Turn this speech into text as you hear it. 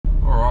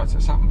Right, so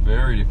something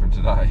very different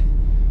today.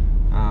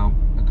 A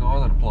guy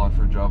that applied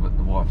for a job at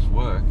the wife's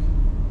work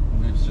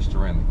lives just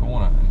around the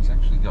corner, and he's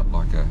actually got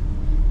like a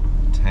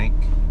tank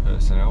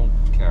personnel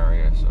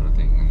carrier sort of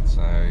thing, and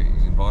so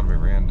he's invited me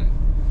around to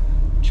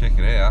check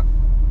it out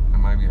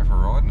and maybe go for a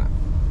ride in it.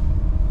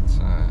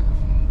 So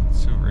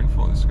let's see what we're in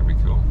for. This is going to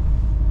be cool.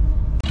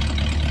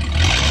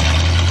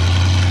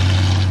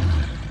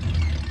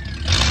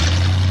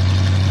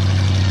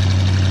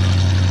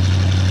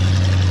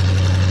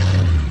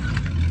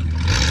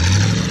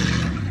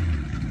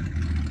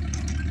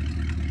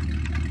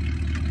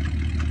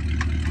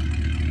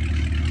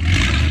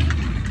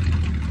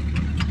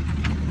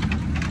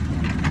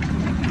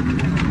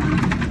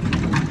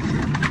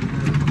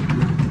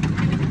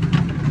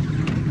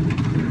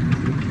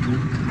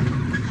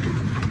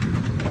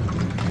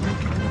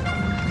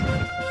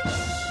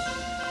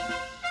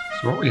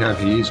 So what we have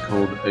here is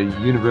called a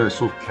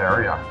universal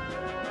carrier.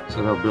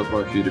 So they were built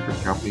by a few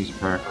different companies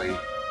apparently.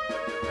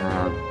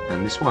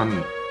 And this one,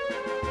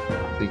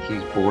 I think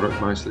he's bought it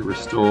mostly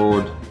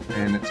restored,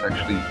 and it's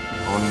actually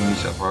on New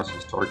South Wales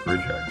Historic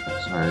Bridge Act.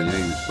 So yeah, you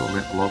just fill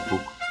out the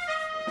logbook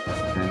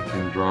and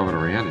can drive it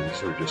around, and you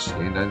sort of just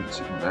stand out and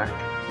sit back.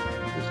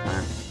 There's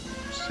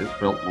no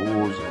seatbelt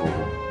laws or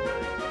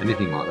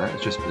anything like that.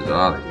 It's just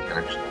bizarre that you can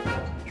actually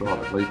drive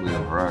it legally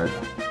on the road.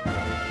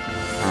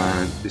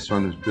 This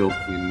one was built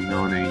in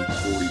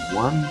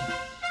 1941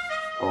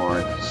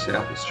 by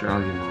South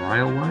Australian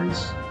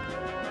Railways.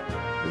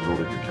 There's all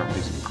different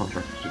companies and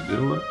contractors to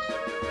build it.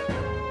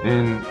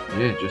 And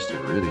yeah, just a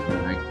really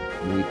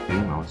unique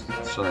thing. I was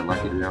so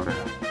lucky to be able to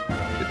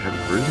have a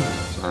cruise in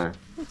it.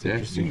 So yeah,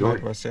 just enjoy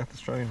it. By South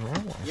Australian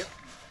Railways. Yep.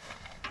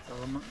 So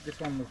this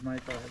one was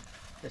made by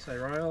SA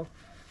Rail,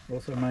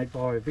 also made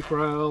by Vic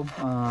Rail,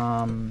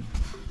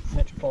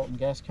 Metropolitan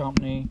Gas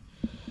Company,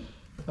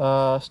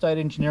 State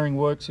Engineering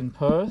Works in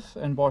Perth,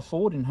 and by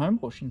Ford in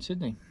Homebush in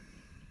Sydney.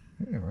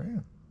 Yeah,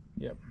 wow.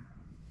 Yep.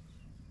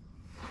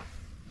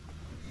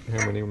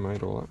 How many were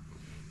made all up?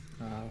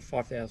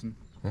 5,000.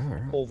 Oh,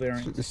 right. All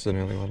variants. So this is an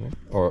early one then?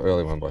 Or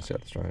early one by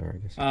South Australia, I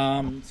guess.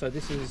 So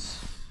this is,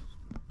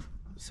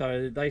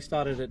 so they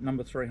started at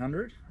number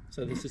 300,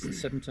 so this is the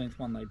 17th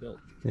one they built.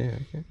 Yeah,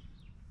 okay.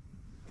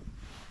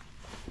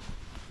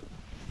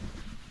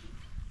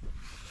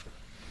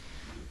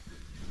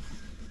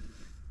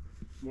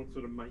 What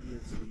sort of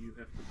maintenance do you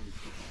have to do?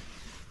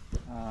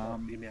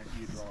 The amount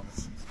you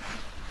drive?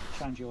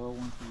 Change your oil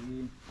once a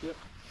year. Yep.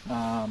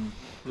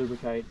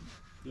 Lubricate.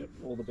 Yep.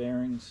 All the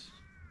bearings.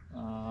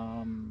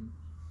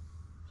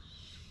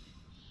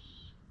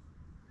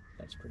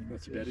 That's pretty much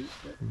That's about it.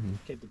 Yep. Mm-hmm.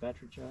 Keep the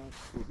battery charged.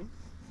 Mm-hmm.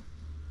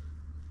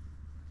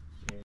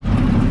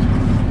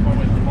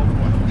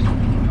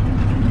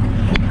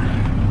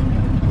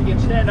 You can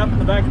stand up in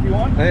the back if you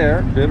want. Hey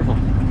Eric, beautiful.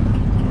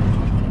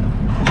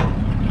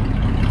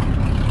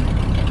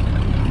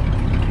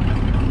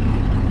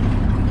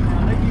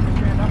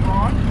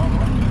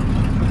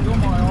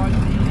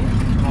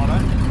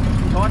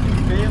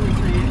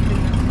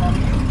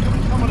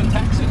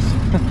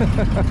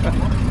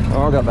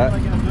 Oh, I got that.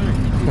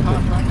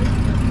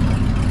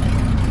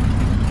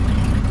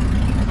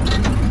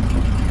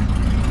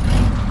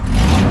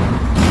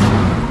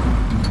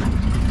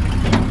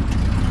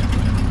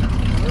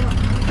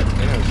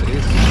 Yes, it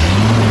is.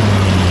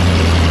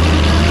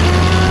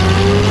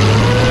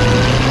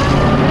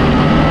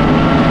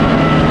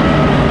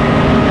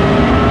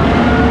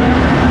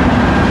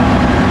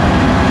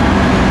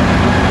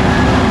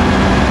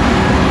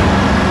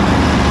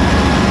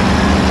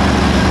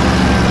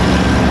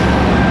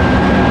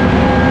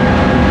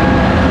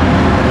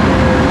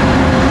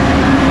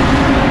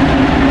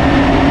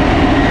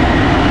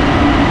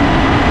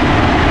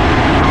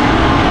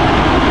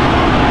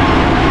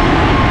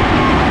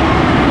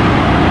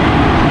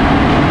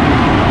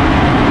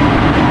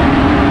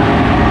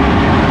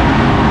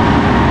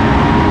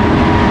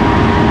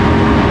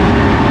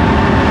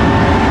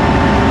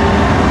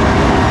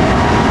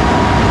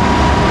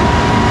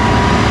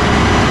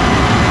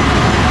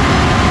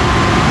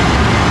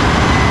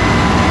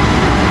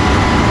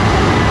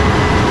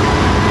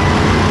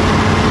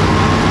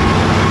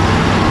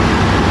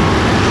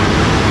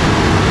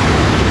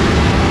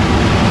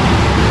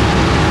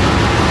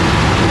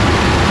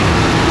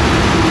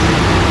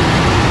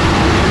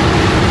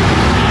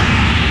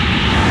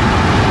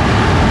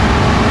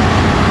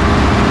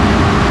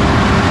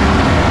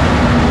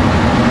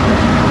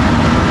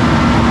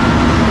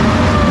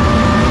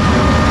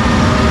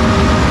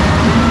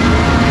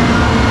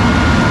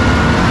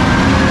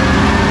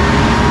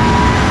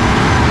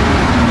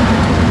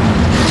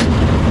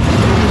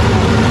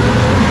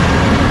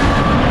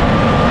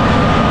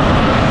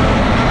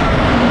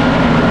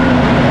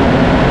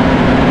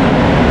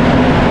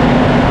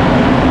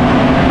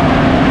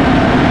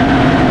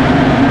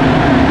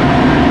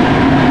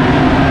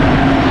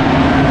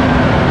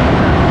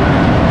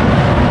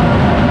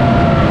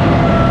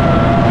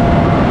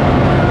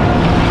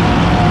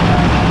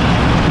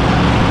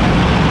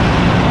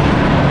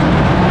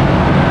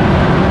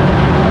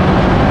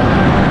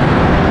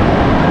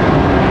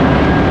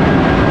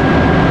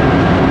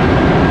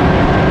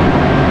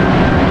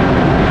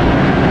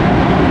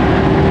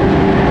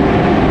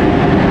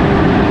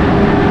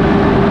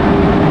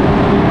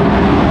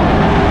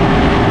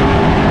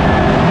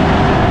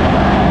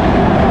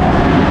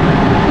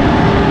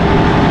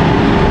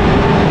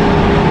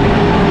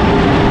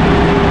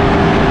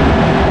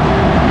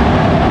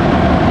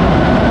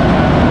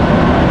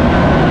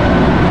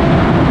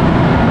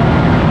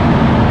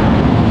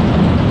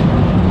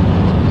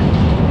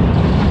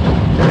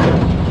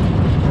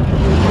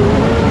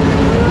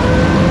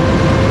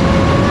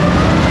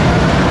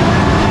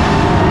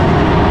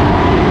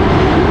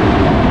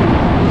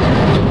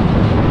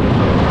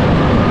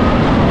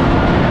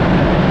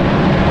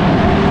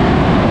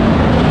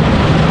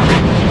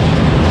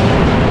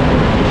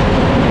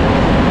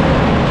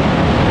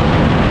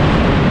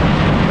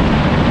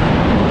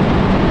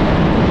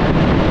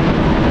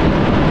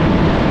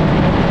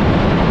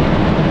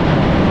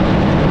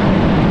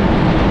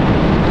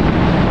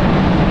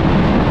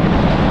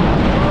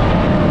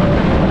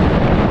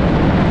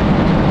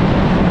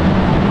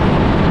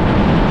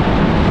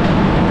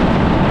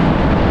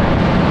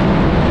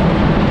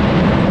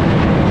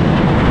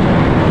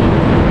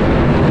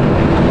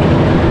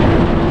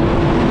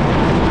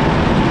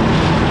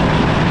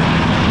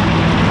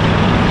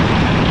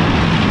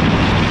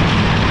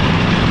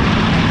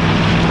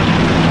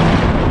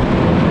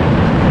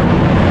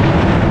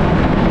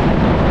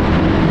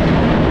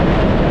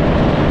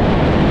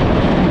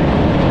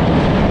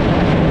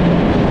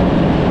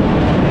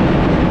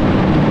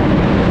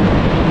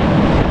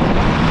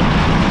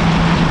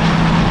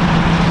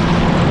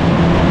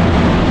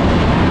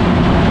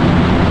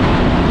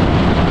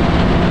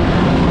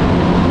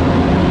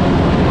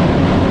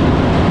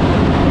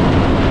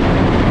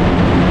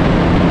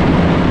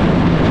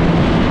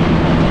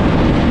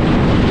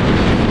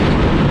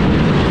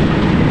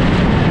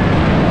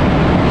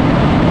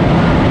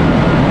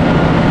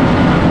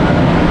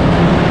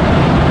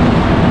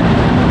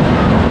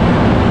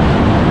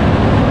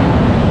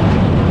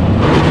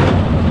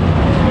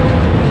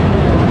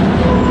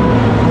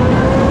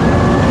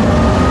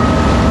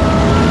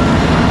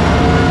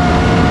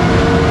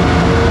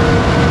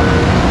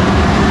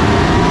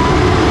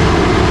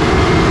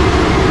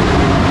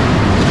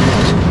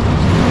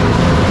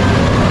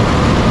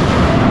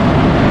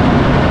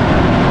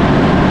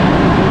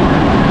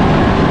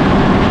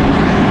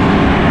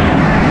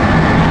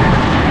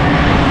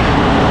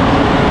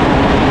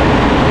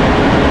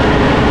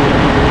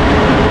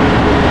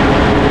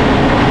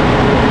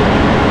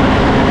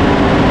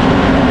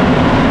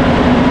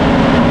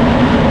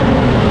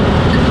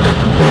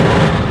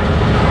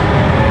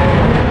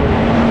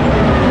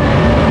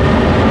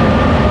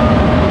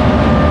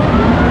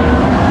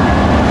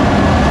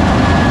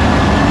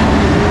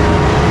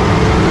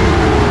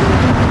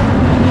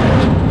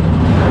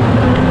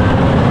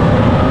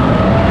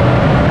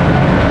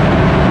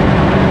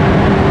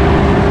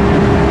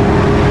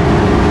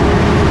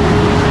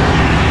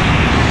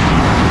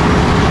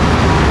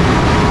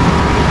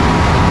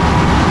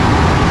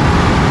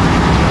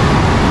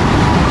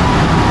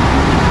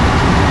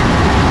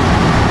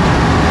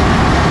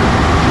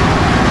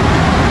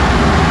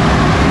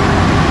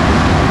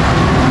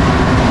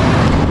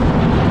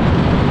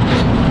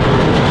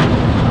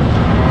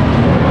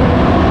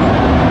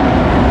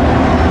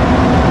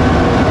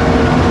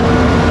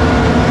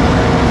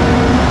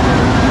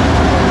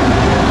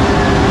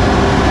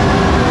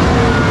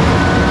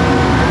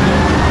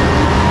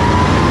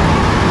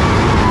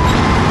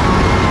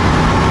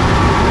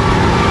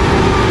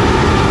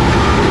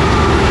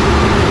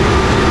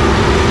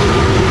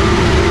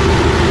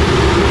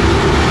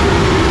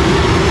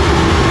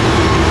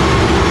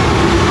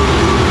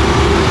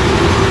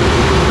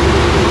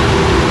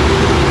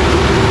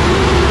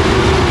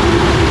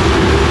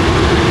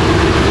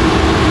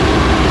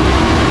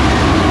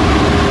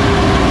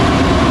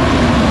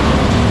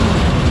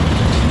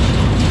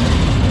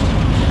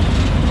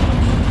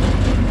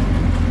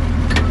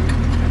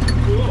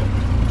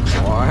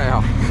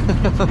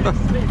 You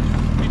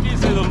did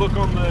see the look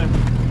on the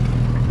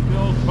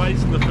old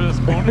face in the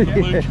first corner, the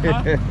blue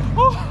car.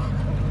 Oh!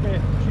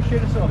 Yeah, she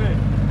shit herself.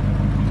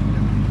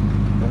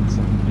 That's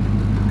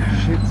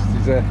shit.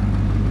 It's a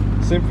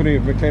symphony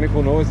of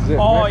mechanical noises out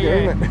Oh, back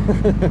there, yeah.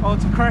 isn't it? Oh,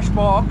 it's a crash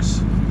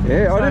box.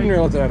 Yeah, So- I didn't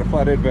realise it had a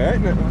flathead V8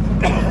 in it.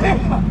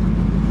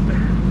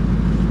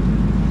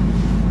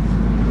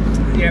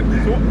 Yep.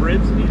 So what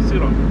revs do you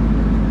sit on?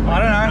 I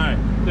don't know.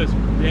 No, just,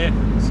 yeah.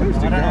 Seems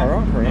to I go don't know.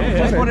 alright for an Yeah, old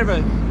Just flathead.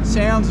 whatever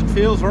sounds and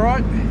feels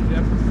right.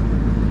 Yep.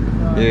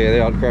 Yeah, the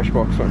old crash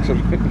box makes it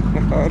a bit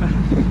hard.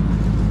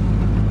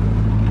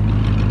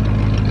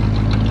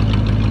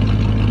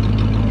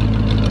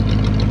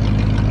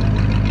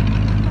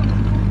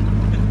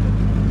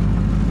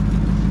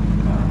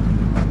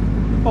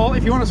 Well,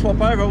 if you want to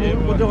swap over, Yeah,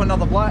 we'll right. do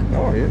another black.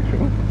 Oh yeah,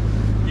 sure.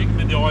 You can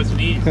be the eyes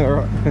and ears.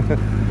 Alright.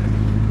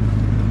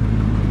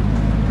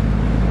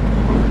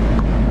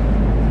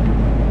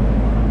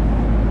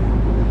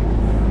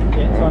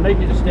 Yeah, so I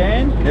need you to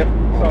stand. Yep.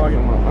 So I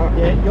Something like that.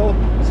 Yeah,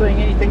 you're seeing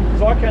anything,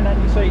 because I can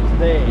only see to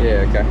there.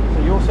 Yeah, okay.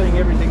 So you're seeing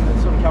everything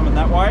that's sort of coming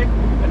that way,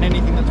 and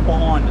anything that's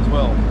behind as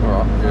well.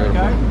 Alright, beautiful.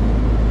 Okay?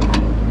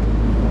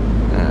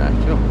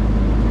 Cool.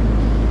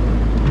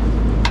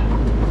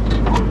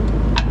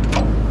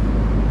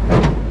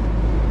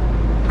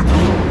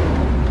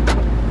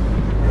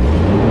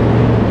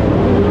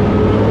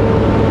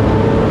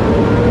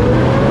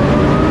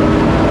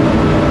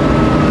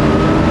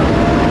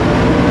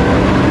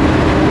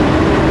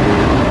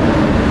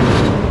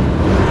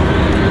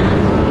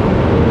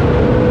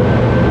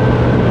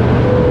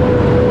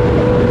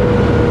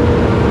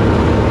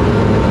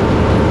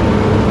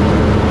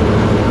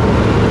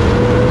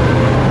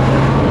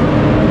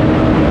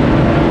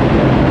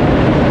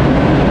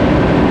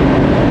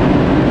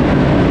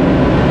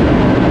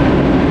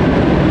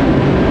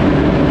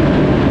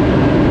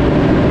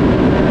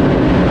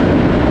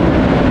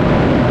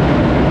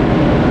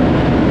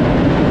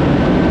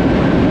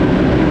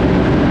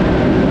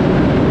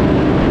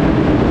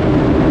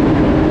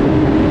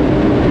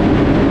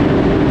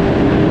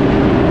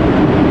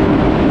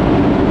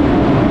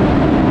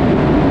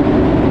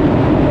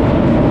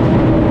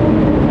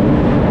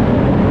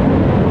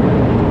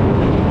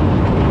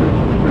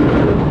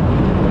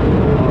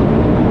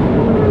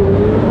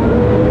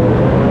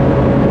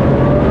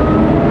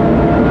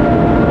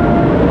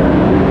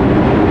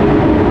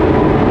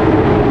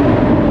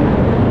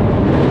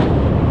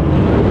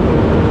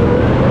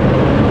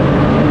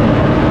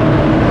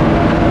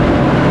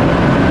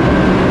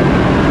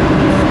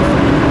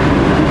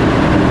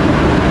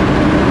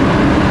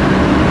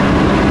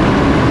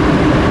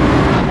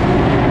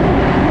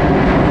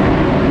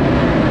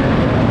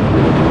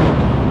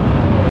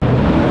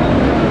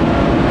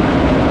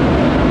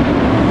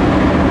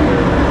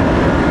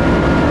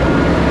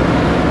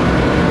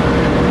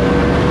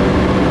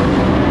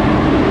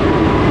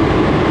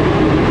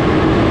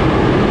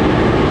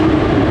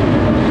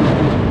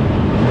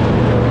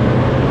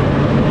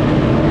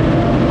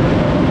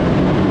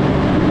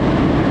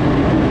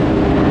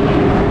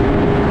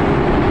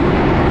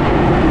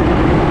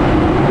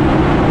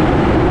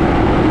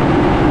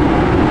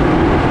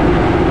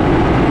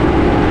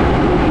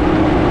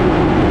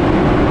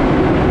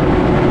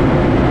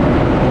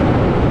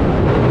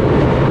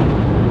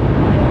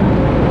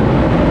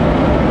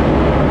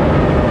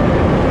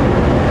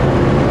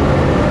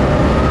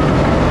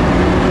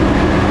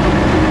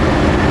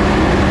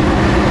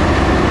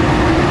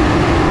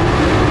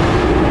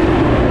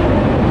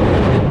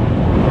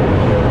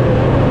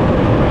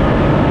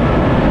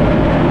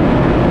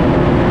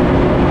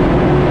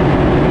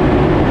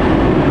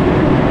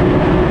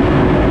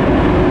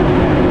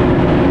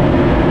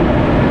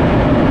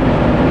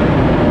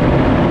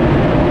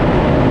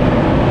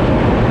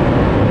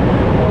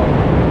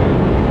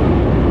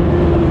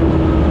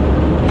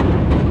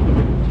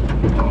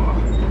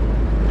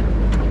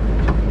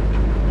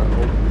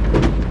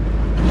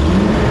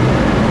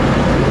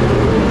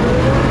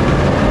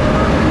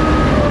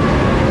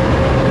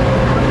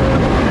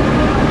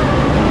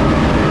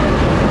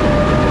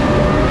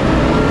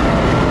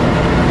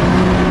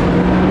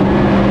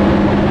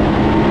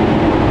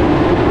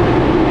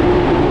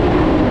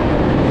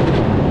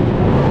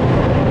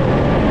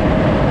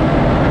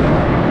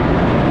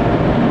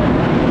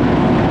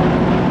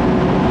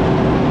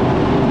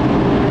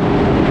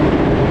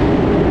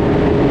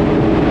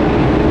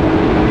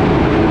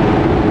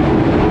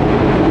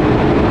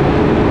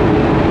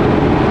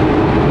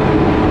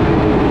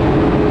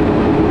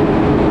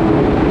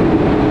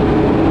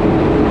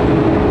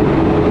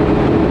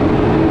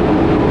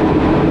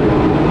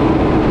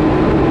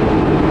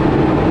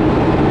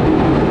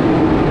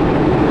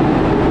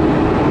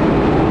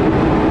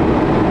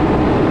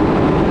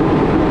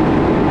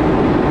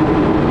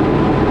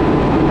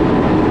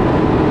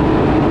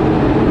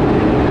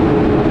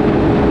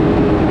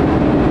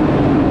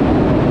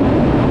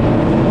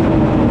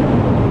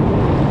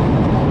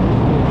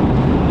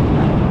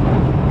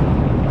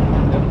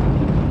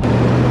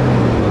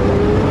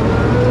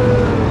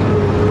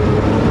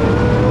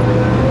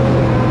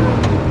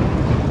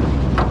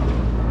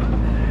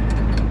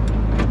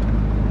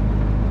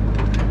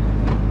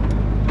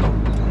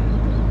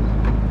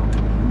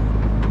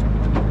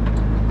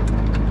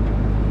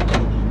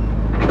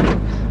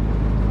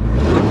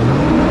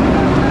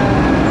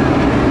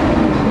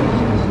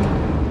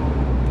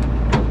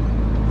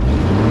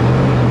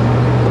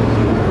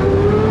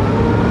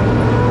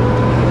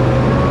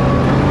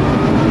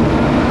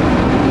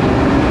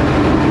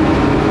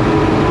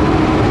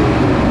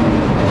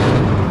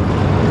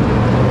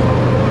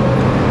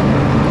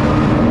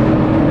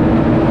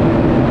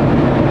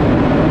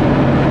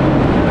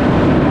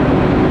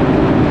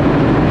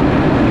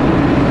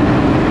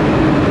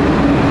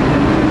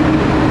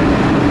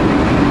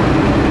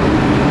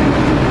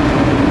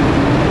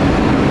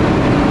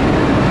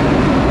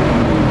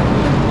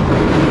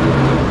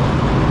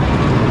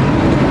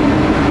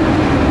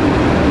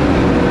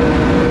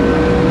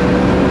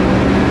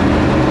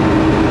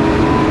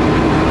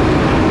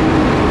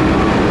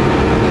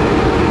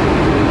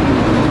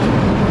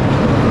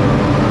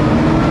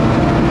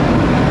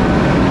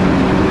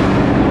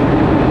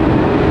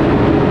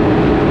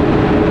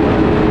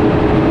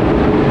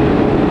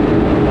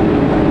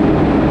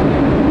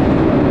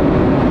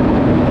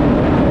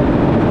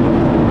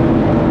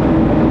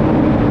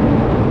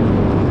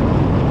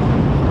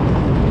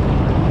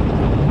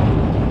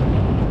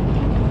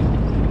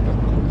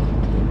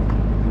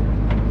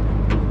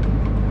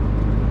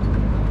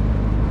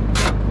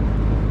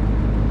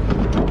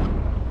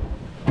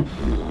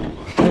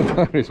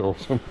 That is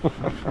awesome.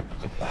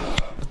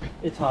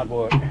 It's hard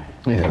work.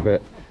 Yeah, I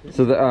bet.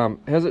 So the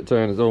how's it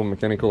turn? Is it all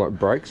mechanical like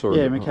brakes or?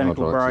 Yeah, is it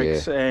mechanical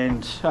hydraulics? brakes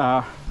and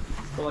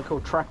what they call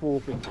track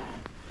warping.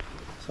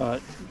 So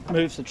it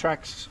moves the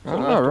tracks. sort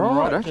of Oh, left and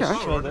right, right, just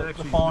okay. for It the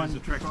actually fine moves the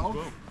tracks as control.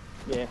 well.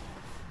 Yeah.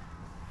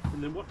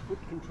 And then what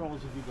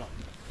controls have you got?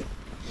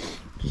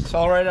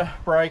 Accelerator,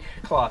 brake,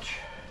 clutch.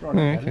 Right.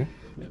 Yeah, okay.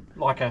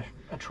 Like a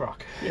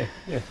truck. Yeah,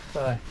 yeah.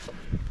 So,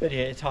 but yeah,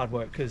 it's hard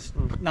work because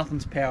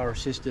nothing's power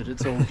assisted.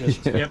 It's all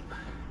just Yep.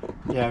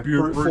 yeah,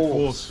 Brute brute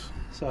force. force.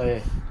 So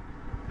yeah,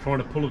 Trying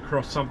to pull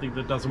across something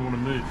that doesn't want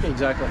to move.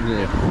 exactly.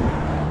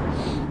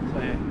 Yeah. So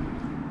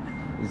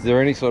yeah. Is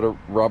there any sort of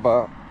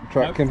rubber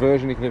track Nope.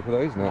 conversion you can do for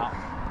these? No.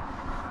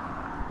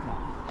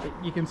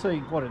 You can see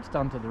what it's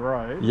done to the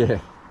road. Yeah.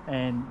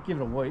 And give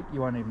it a week,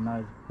 you won't even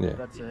know Yeah.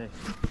 that's there.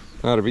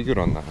 No, it'd be good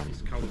on the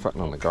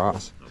cutting on the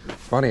grass.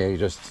 Funny how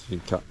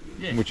you cut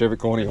whichever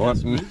corner you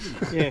want. And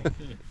Yeah.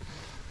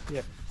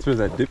 Yeah. through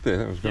that dip there,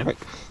 that was great.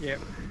 Yeah.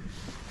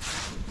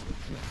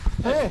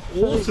 Yeah.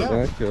 Awesome.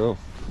 That's cool.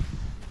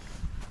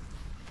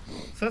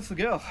 So that's the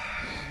girl.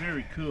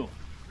 Very cool.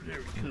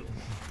 Very cool.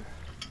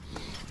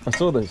 I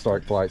saw the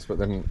historic plates, but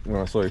then when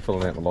I saw you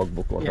filling out the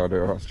logbook like I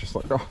do, I was just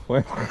like, oh,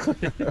 well.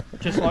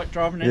 Just like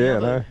driving any Yeah,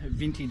 other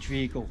vintage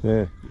vehicle.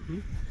 Yeah.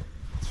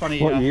 It's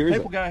funny. What year is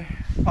people it? go,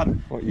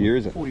 pardon? What year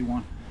is it?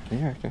 41.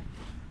 Yeah, okay.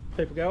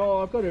 People go,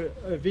 oh, I've got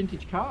a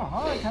vintage car.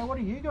 Oh, okay, what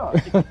do you got?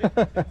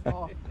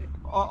 Oh,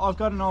 I've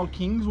got an old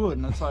Kingswood,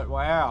 and it's like,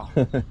 wow.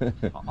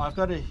 I've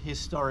got a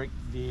historic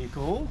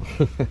vehicle.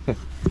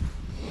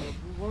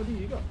 What do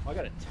you got? I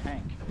got a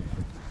tank.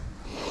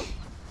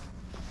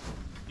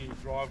 You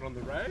drive on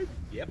the road?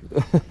 Yep.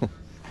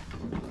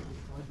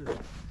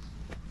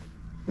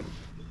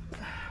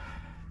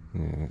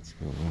 Yeah, that's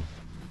cool.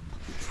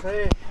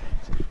 Hey.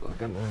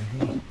 Look under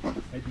here.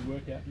 How'd you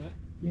work out, Matt?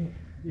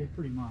 Yeah,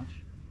 pretty much.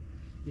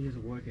 It is a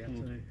workout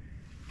too.